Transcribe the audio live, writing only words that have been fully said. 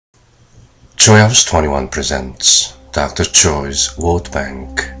Choi House 21 presents Dr. Choi's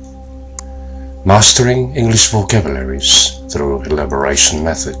WordBank. Mastering English vocabularies through Elaboration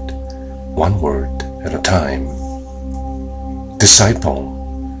Method, one word at a time. Disciple,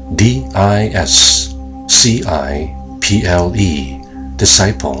 D-I-S-C-I-P-L-E,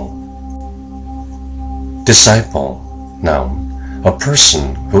 disciple. Disciple, noun, a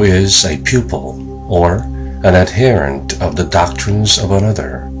person who is a pupil or an adherent of the doctrines of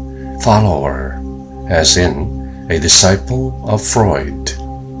another. Follower, as in a disciple of Freud.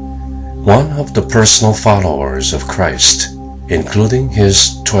 One of the personal followers of Christ, including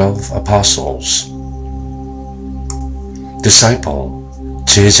his 12 apostles. Disciple,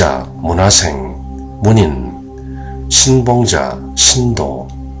 제자, 문화생, 문인, 신봉자, 신도,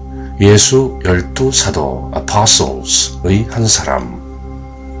 예수 12사도, apostles의 한 사람.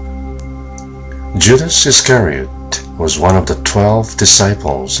 Judas Iscariot was one of the 12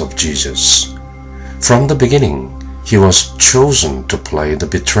 disciples of Jesus. From the beginning, he was chosen to play the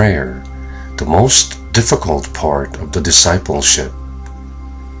betrayer, the most difficult part of the discipleship.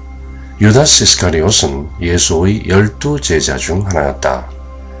 Judas Iscariot은 예수의 12제자 중 하나였다.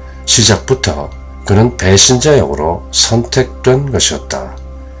 시작부터 그는 배신자 역으로 선택된 것이었다.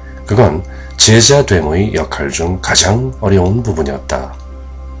 그건 제자됨의 역할 중 가장 어려운 부분이었다.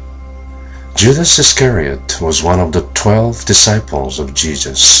 Judas Iscariot was one of the 12 disciples of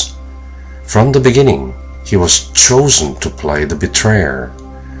Jesus. From the beginning, he was chosen to play the betrayer,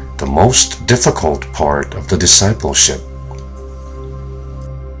 the most difficult part of the discipleship.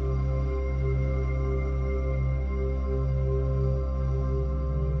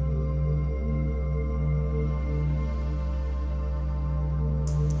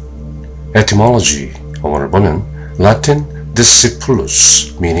 Etymology, 오늘 보면 Latin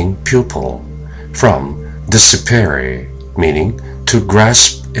discipulus, meaning pupil, from discipere, meaning to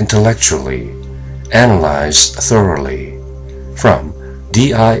grasp intellectually, analyze thoroughly, from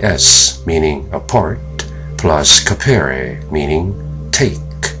dis, meaning apart, plus capere, meaning take.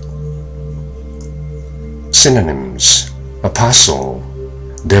 Synonyms: apostle,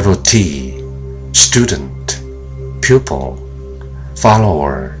 devotee, student, pupil,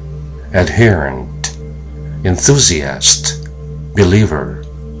 follower, adherent, enthusiast, believer.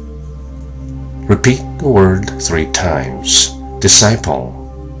 Repeat the word 3 times. Disciple,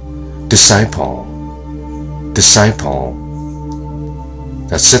 disciple, disciple.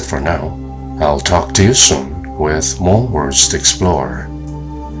 That's it for now. I'll talk to you soon with more words to explore.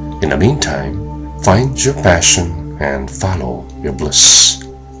 In the meantime, find your passion and follow your bliss.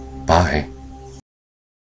 Bye.